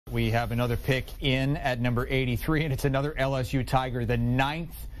We have another pick in at number 83, and it's another LSU Tiger, the 9th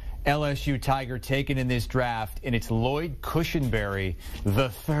LSU Tiger taken in this draft, and it's Lloyd Cushenberry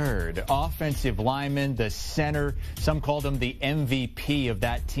III, offensive lineman, the center. Some called him the MVP of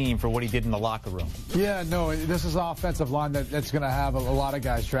that team for what he did in the locker room. Yeah, no, this is an offensive line that's going to have a lot of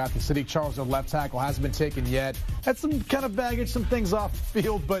guys drafted. Sadiq Charles, the left tackle, hasn't been taken yet. Had some kind of baggage, some things off the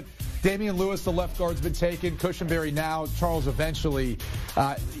field, but Damian Lewis, the left guard's been taken. Cushenberry now, Charles eventually.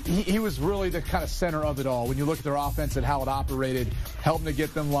 He was really the kind of center of it all. When you look at their offense and how it operated, helping to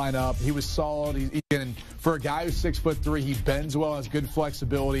get them lined up. He was solid. And for a guy who's 6'3", he bends well, has good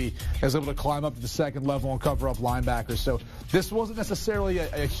flexibility, is able to climb up to the second level and cover up linebackers. So this wasn't necessarily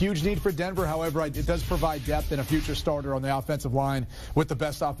a huge need for Denver. However, it does provide depth and a future starter on the offensive line with the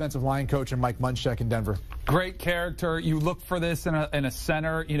best offensive line coach in Mike Munchak in Denver. Great character. You look for this in a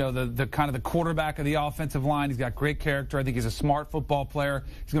center, you know, the kind of the quarterback of the offensive line. He's got great character. I think he's a smart football player.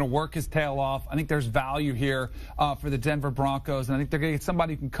 He's going to work his tail off. I think there's value here for the Denver Broncos, and I think they're going to get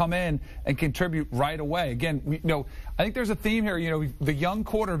somebody who can come in and contribute right away. Again, I think there's a theme here. The young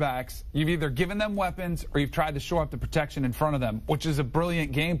quarterbacks, you've either given them weapons or you've tried to shore up the protection in front of them, which is a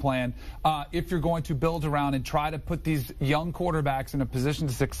brilliant game plan if you're going to build around and try to put these young quarterbacks in a position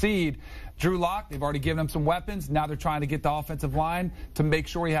to succeed. Drew Lock, they've already given him some weapons. Now they're trying to get the offensive line to make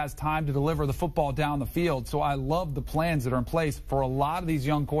sure he has time to deliver the football down the field. So I love the plans that are in place for a lot of these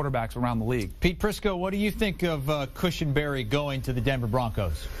young quarterbacks around the league. Pete Prisco, what do you think of Cushenberry going to the Denver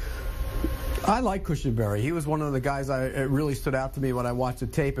Broncos? I like Cushenberry. He was one of the guys it really stood out to me when I watched the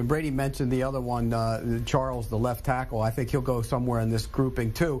tape. And Brady mentioned the other one, Charles, the left tackle. I think he'll go somewhere in this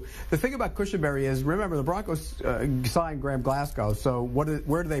grouping, too. The thing about Cushenberry is, remember, the Broncos signed Graham Glasgow. So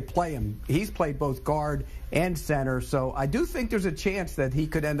where do they play him? He's played both guard and center. So I do think there's a chance that he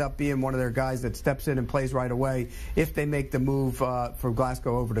could end up being one of their guys that steps in and plays right away if they make the move for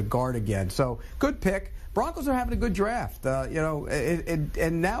Glasgow over to guard again. So good pick. Broncos are having a good draft.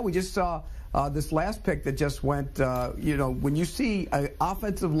 And now we just saw this last pick that just went, when you see an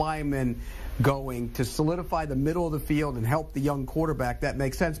offensive lineman going to solidify the middle of the field and help the young quarterback, that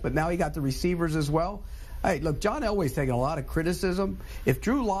makes sense. But now he got the receivers as well. Hey, look, John Elway's taking a lot of criticism. If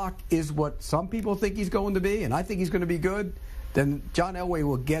Drew Lock is what some people think he's going to be, and I think he's going to be good, then John Elway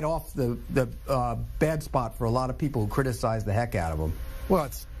will get off the bad spot for a lot of people who criticize the heck out of him. Well,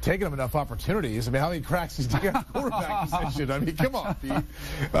 it's taken him enough opportunities. I mean, how many cracks he's taken at quarterback position? I mean, come on, Pete.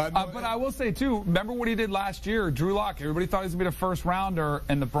 But I will say, too, remember what he did last year? Drew Lock, everybody thought he was going to be the first rounder,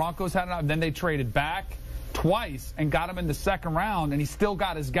 and the Broncos had it out, and then they traded back twice and got him in the second round, and he still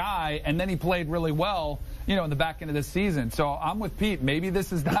got his guy, and then he played really well, in the back end of this season. So I'm with Pete. Maybe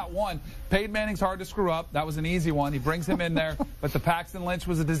this is not one. Peyton Manning's hard to screw up. That was an easy one. He brings him in there. But the Paxton Lynch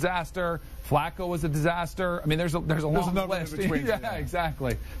was a disaster. Flacco was a disaster. I mean, there's a long list. Yeah,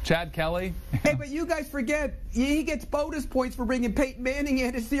 exactly. Chad Kelly. Hey, but you guys forget, he gets bonus points for bringing Peyton Manning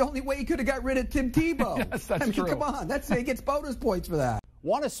in. It's the only way he could have got rid of Tim Tebow. Yes, that's true. Come on. He gets bonus points for that.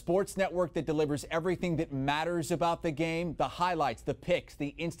 Want a sports network that delivers everything that matters about the game? The highlights, the picks,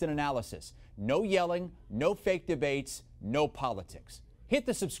 the instant analysis. No yelling, no fake debates, no politics. Hit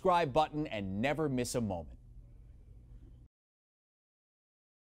the subscribe button and never miss a moment.